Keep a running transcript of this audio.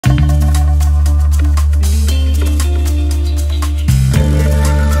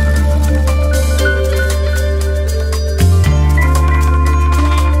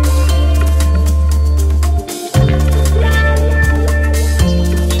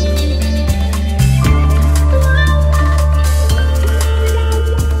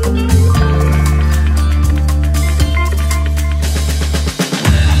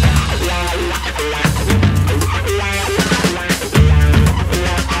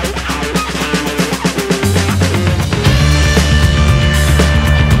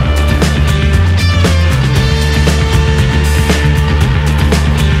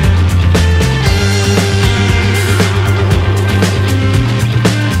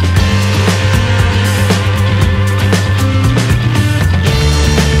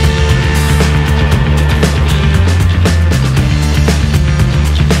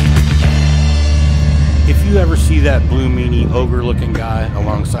looking guy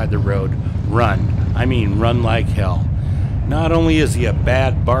alongside the road run. I mean, run like hell. Not only is he a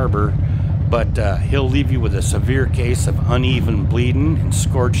bad barber, but he'll leave you with a severe case of uneven bleeding and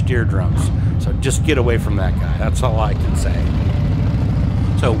scorched eardrums. So just get away from that guy. That's all I can say.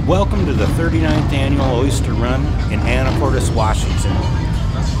 So welcome to the 39th annual Oyster Run in Anacortes, Washington.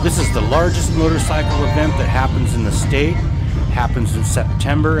 This is the largest motorcycle event that happens in the state. Happens in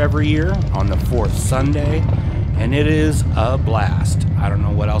September every year on the fourth Sunday, and it is a blast. I don't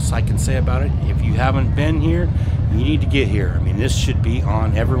know what else I can say about it. If you haven't been here, you need to get here. I mean, this should be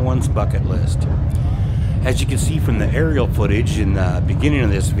on everyone's bucket list. As you can see from the aerial footage in the beginning of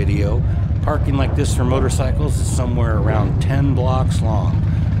this video, parking like this for motorcycles is somewhere around 10 blocks long.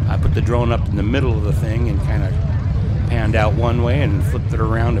 I put the drone up in the middle of the thing and kind of panned out one way and flipped it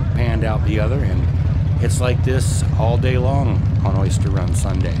around and panned out the other, and it's like this all day long on Oyster Run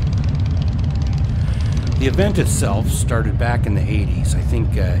Sunday. The event itself started back in the 80s, I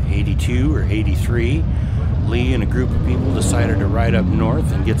think 82 or 83. Lee and a group of people decided to ride up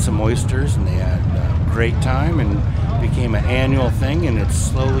north and get some oysters, and they had a great time and became an annual thing, and it's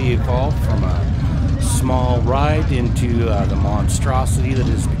slowly evolved from a small ride into the monstrosity that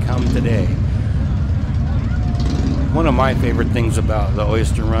has become today. One of my favorite things about the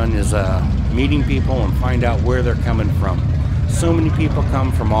Oyster Run is meeting people and find out where they're coming from. So many people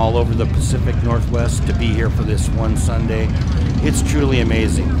come from all over the Pacific Northwest to be here for this one Sunday. It's truly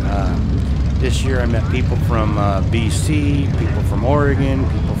amazing. This year I met people from BC, people from Oregon,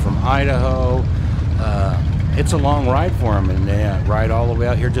 people from Idaho. It's a long ride for them, and they ride all the way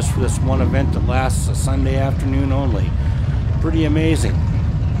out here just for this one event that lasts a Sunday afternoon only. Pretty amazing.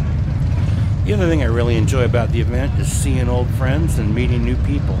 The other thing I really enjoy about the event is seeing old friends and meeting new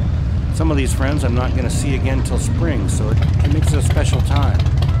people. Some of these friends I'm not going to see again until spring, so it makes it a special time.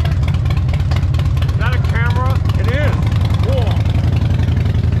 Is that a camera? It is. Cool.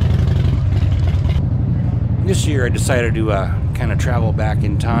 This year I decided to kind of travel back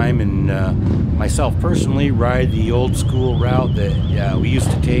in time and myself personally ride the old school route that we used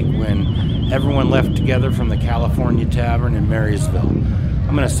to take when everyone left together from the California Tavern in Marysville.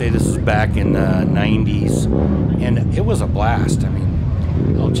 I'm going to say this is back in the 90s, and it was a blast. I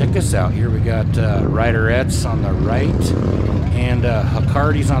mean, oh, check this out. Here we got Riderettes on the right and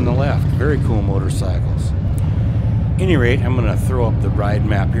Hacardis on the left. Very cool motorcycles. At any rate, I'm going to throw up the ride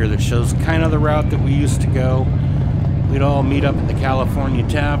map here that shows kind of the route that we used to go. We'd all meet up at the California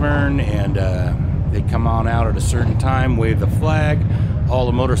Tavern, and they'd come on out at a certain time, wave the flag. All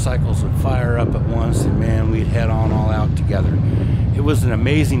the motorcycles would fire up at once, and man, we'd head on all out together. It was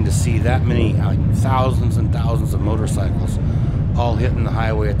amazing to see that many, thousands and thousands of motorcycles all hitting the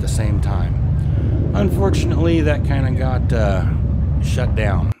highway at the same time. Unfortunately, that kind of got shut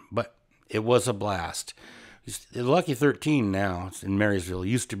down, but it was a blast. It's Lucky 13 now. It's in Marysville. It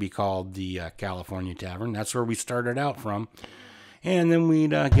used to be called the California Tavern. That's where we started out from. And then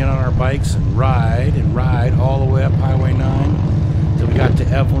we'd get on our bikes and ride all the way up Highway 9 till we got to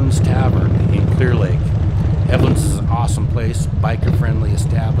Evelyn's Tavern in Clear Lake. Evelyn's is an awesome place, biker-friendly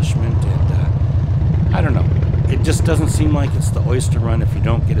establishment, and I don't know. It just doesn't seem like it's the Oyster Run if you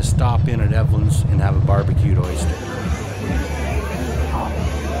don't get a stop in at Evelyn's and have a barbecued oyster.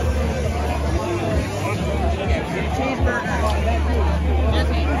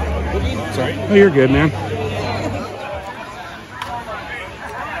 Sorry. Oh, you're good, man.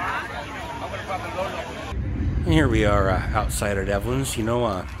 And here we are outside at Evelyn's. You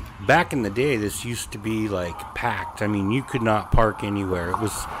know, back in the day, this used to be like packed. I mean, you could not park anywhere. It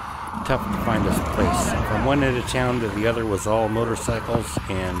was tough to find this place. From one end of town to the other was all motorcycles,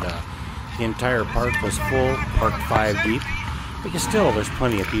 and the entire park was full, parked 5 deep. But still, there's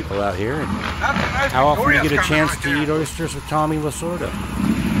plenty of people out here. And how often do you get a chance to eat oysters with Tommy Lasorda? I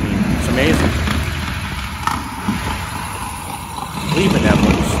mean, it's amazing. Leaving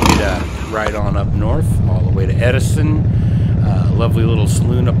Evelyn's, we'd ride on up north, all the way to Edison. A lovely little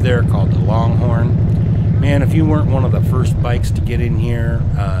saloon up there called the Longhorn. Man, if you weren't one of the first bikes to get in here,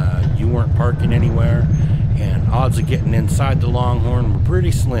 you weren't parking anywhere, and odds of getting inside the Longhorn were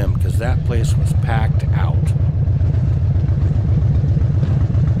pretty slim because that place was packed out.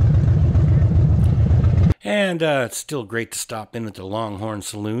 And it's still great to stop in at the Longhorn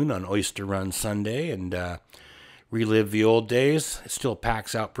Saloon on Oyster Run Sunday and relive the old days. It still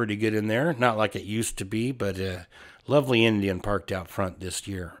packs out pretty good in there. Not like it used to be, but lovely Indian parked out front this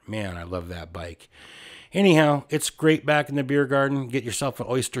year. Man, I love that bike. Anyhow, it's great back in the beer garden. Get yourself an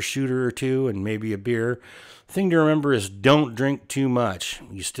oyster shooter or two and maybe a beer. The thing to remember is don't drink too much.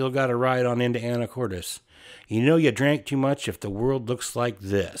 You still got to ride on into Anacortes. You know you drank too much if the world looks like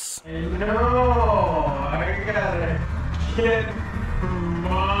this. No, I gotta get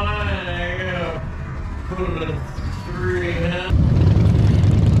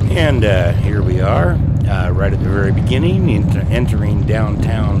And here we are, right at the very beginning, entering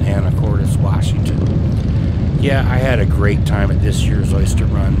downtown Anacortes, Washington. Yeah, I had a great time at this year's Oyster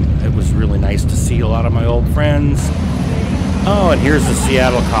Run. It was really nice to see a lot of my old friends. Oh, and here's the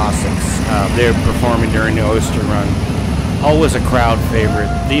Seattle Cossacks. They're performing during the Oyster Run. Always a crowd favorite.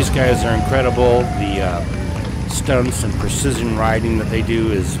 These guys are incredible. The stunts and precision riding that they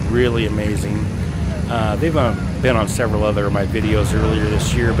do is really amazing. They've been on several other of my videos earlier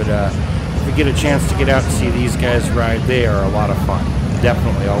this year, but if you get a chance to get out and see these guys ride, they are a lot of fun.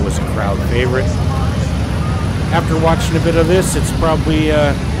 Definitely always a crowd favorite. After watching a bit of this, it's probably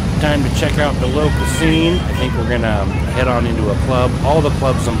time to check out the local scene. I think we're going to head on into a club. All the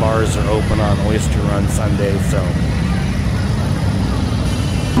clubs and bars are open on Oyster Run Sunday, so